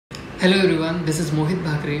Hello everyone, this is Mohit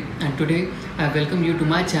Bhakre and today I welcome you to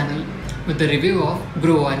my channel with the review of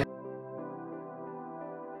GrowViral.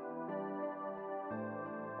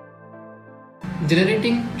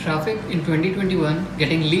 Generating traffic in 2021,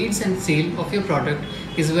 getting leads and sale of your product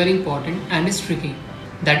is very important and is tricky.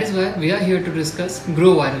 That is why we are here to discuss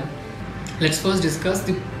GrowViral. Let's first discuss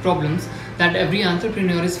the problems that every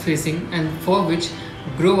entrepreneur is facing and for which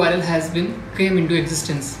GrowViral came into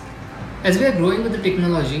existence. As we are growing with the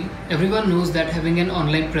technology, everyone knows that having an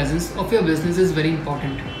online presence of your business is very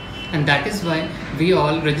important. And that is why we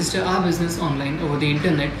all register our business online over the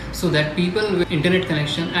internet so that people with internet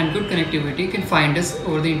connection and good connectivity can find us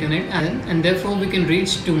over the internet and therefore we can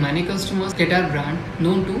reach to many customers, get our brand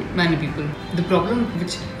known to many people. The problem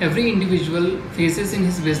which every individual faces in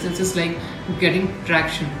his business is like getting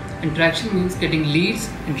traction, and traction means getting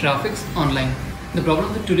leads and traffic online. The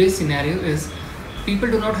problem with today's scenario is people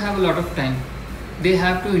do not have a lot of time. They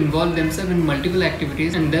have to involve themselves in multiple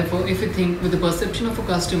activities, and therefore if you think with the perception of a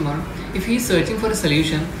customer, if he is searching for a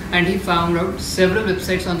solution and he found out several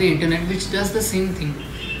websites on the internet which does the same thing,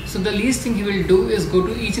 so the least thing he will do is go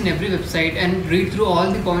to each and every website and read through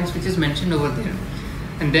all the points which is mentioned over there.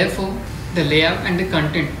 And therefore the layout and the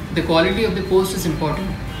content, the quality of the post is important.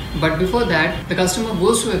 But before that, the customer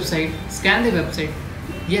goes to website, scan the website.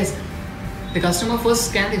 Yes, the customer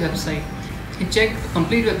first scan the website. He checked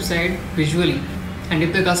complete website visually, and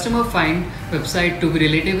if the customer find website to be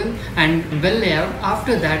relatable and well layout,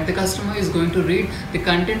 after that the customer is going to read the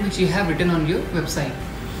content which you have written on your website.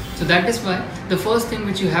 So that is why the first thing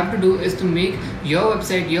which you have to do is to make your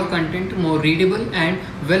website, your content more readable and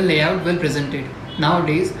well layout, well presented.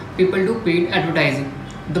 Nowadays people do paid advertising.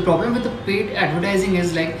 The problem with the paid advertising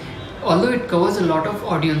is like, although it covers a lot of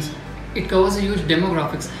audience, it covers a huge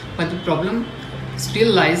demographics, but the problem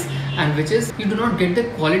still lies, and which is you do not get the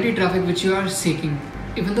quality traffic which you are seeking.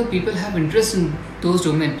 Even though people have interest in those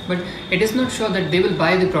domains, but it is not sure that they will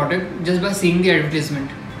buy the product just by seeing the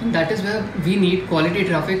advertisement. And that is where we need quality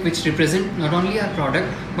traffic which represent not only our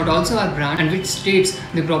product but also our brand, and which states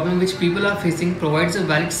the problem which people are facing, provides a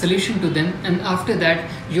valid solution to them, and after that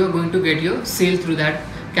you are going to get your sale through that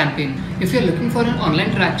campaign. If you are looking for an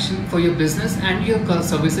online traction for your business and your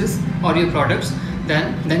services or your products,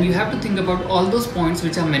 then you have to think about all those points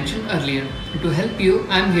which I mentioned earlier. To help you,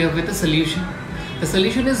 I am here with a solution. The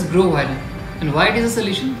solution is GrowViral. And why it is a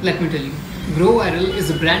solution? Let me tell you. GrowViral is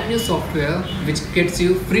a brand new software which gets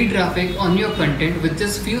you free traffic on your content with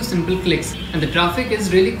just few simple clicks. And the traffic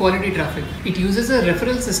is really quality traffic. It uses a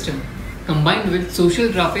referral system combined with social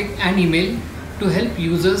traffic and email to help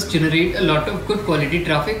users generate a lot of good quality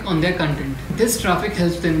traffic on their content. This traffic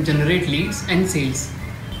helps them generate leads and sales.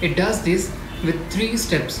 It does this with 3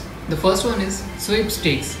 steps. The first one is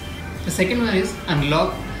Sweepstakes. The second one is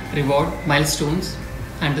Unlockable Milestones.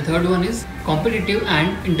 And the third one is competitive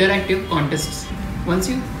and interactive contests. Once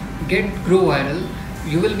you get GrowViral,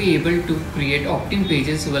 you will be able to create opt-in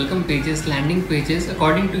pages, welcome pages, landing pages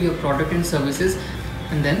according to your product and services,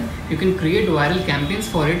 and then you can create viral campaigns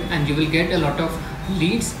for it and you will get a lot of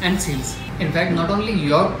leads and sales. In fact, not only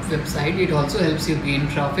your website, it also helps you gain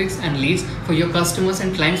traffic and leads for your customers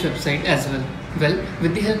and clients' website as well. Well,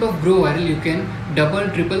 with the help of GrowViral, you can double,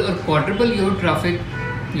 triple or quadruple your traffic,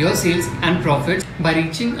 your sales and profits by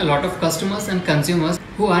reaching a lot of customers and consumers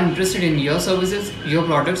who are interested in your services, your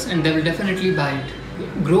products, and they will definitely buy it.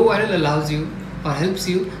 GrowViral allows you or helps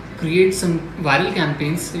you create some viral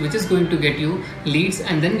campaigns which is going to get you leads,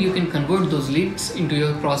 and then you can convert those leads into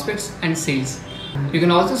your prospects and sales. You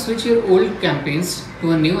can also switch your old campaigns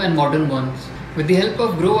to a new and modern ones. With the help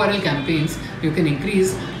of GrowViral campaigns, you can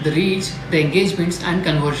increase the reach, the engagements and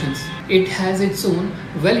conversions. It has its own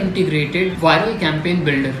well-integrated viral campaign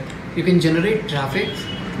builder. You can generate traffic,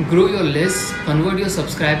 grow your lists, convert your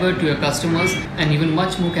subscriber to your customers, and even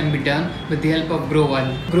much more can be done with the help of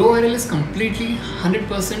GrowViral. GrowViral is completely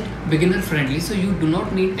 100% beginner friendly, so you do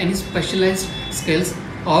not need any specialized skills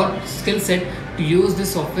or skill set to use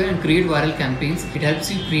this software and create viral campaigns. It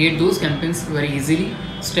helps you create those campaigns very easily,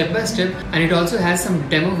 step by step, and it also has some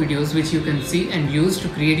demo videos which you can see and use to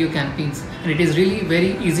create your campaigns, and it is really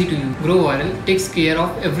very easy to use. GrowViral takes care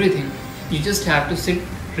of everything. You just have to sit,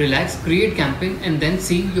 relax, create campaign, and then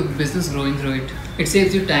see your business growing through it. It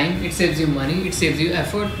saves you time, it saves you money, it saves you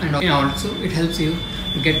effort, and also it helps you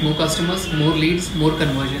get more customers, more leads, more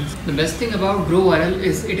conversions. The best thing about GrowViral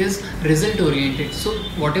is it is result oriented. So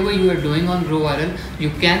whatever you are doing on GrowViral, you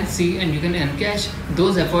can see and you can encash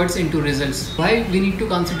those efforts into results. Why we need to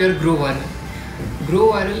consider GrowViral?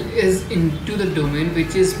 GrowViral is into the domain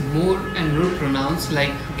which is more and more pronounced,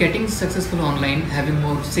 like getting successful online, having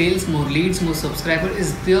more sales, more leads, more subscribers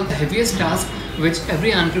is the heaviest task which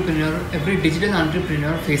every entrepreneur, every digital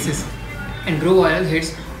entrepreneur faces. And GrowViral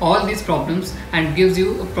hits all these problems and gives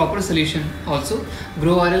you a proper solution. Also,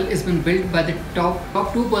 GrowViral has been built by the top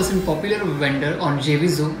 2% popular vendor on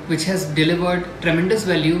JVZoo, which has delivered tremendous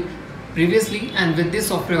value previously, and with this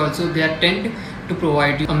software also they are tend to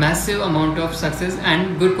provide you a massive amount of success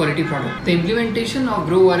and good quality product. The implementation of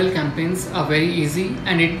GrowViral campaigns are very easy,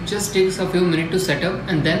 and it just takes a few minutes to set up,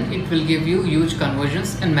 and then it will give you huge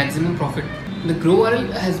conversions and maximum profit. The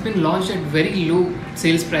GrowViral has been launched at very low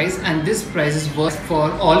sales price, and this price is worth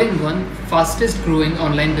for all-in-one fastest growing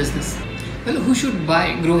online business. Well, who should buy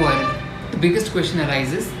GrowViral? The biggest question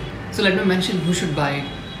arises. So let me mention who should buy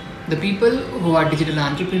it. The people who are digital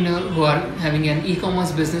entrepreneurs, who are having an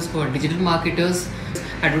e-commerce business, who are digital marketers,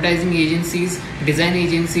 advertising agencies, design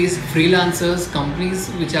agencies, freelancers, companies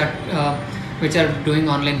which are doing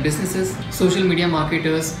online businesses, social media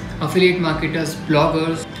marketers, affiliate marketers,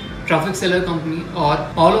 bloggers, traffic seller company, or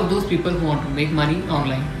all of those people who want to make money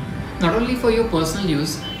online. Not only for your personal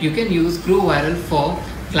use, you can use GrowViral for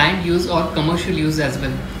client use or commercial use as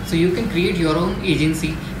well. So you can create your own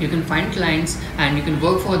agency, you can find clients and you can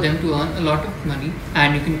work for them to earn a lot of money,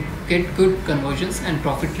 and you can get good conversions and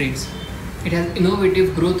profit rates. It has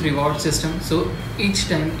innovative growth reward system. So each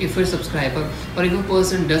time if a subscriber or if a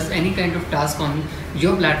person does any kind of task on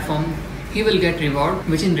your platform, he will get reward,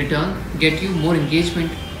 which in return get you more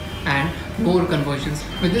engagement and more conversions.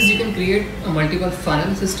 With this you can create a multiple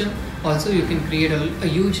funnel system. Also you can create a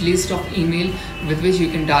huge list of email with which you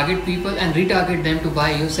can target people and retarget them to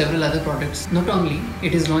buy you several other products. Not only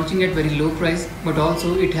it is launching at very low price, but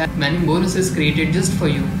also it has many bonuses created just for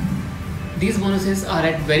you. These bonuses are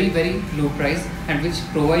at very low price, and which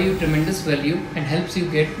provide you tremendous value and helps you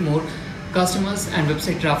get more customers and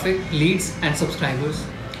website traffic, leads and subscribers.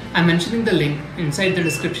 I'm mentioning the link inside the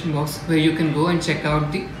description box where you can go and check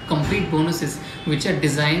out the complete bonuses which are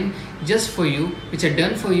designed just for you, which are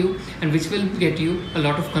done for you, and which will get you a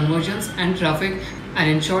lot of conversions and traffic, and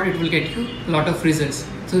in short it will get you a lot of results.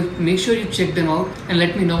 So make sure you check them out and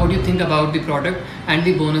let me know what you think about the product and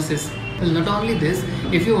the bonuses. Well, not only this,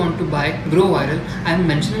 if you want to buy GrowViral, I'm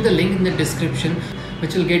mentioning the link in the description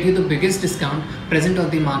which will get you the biggest discount present on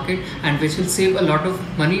the market, and which will save a lot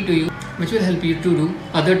of money to you, which will help you to do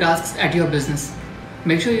other tasks at your business.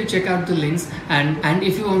 Make sure you check out the links, and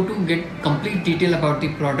if you want to get complete detail about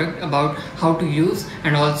the product, about how to use,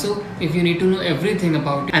 and also if you need to know everything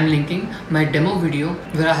about it, I'm linking my demo video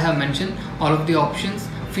where I have mentioned all of the options,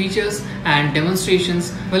 features and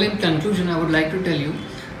demonstrations. Well, in conclusion, I would like to tell you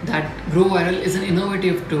that GrowViral is an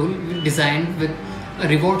innovative tool designed with a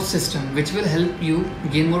reward system which will help you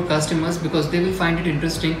gain more customers because they will find it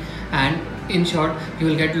interesting, and in short you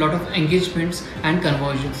will get a lot of engagements and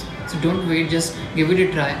conversions. So don't wait, just give it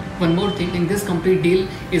a try. One more thing, this complete deal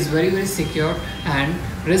is very secure and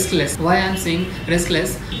riskless. Why I'm saying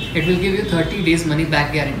riskless? It will give you 30 days money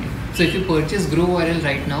back guarantee. So if you purchase GrowViral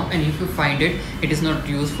right now and if you find it is not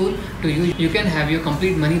useful to you, you can have your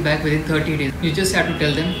complete money back within 30 days. You just have to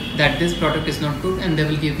tell them that this product is not good and they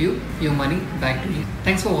will give you your money back to you.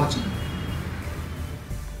 Thanks for watching.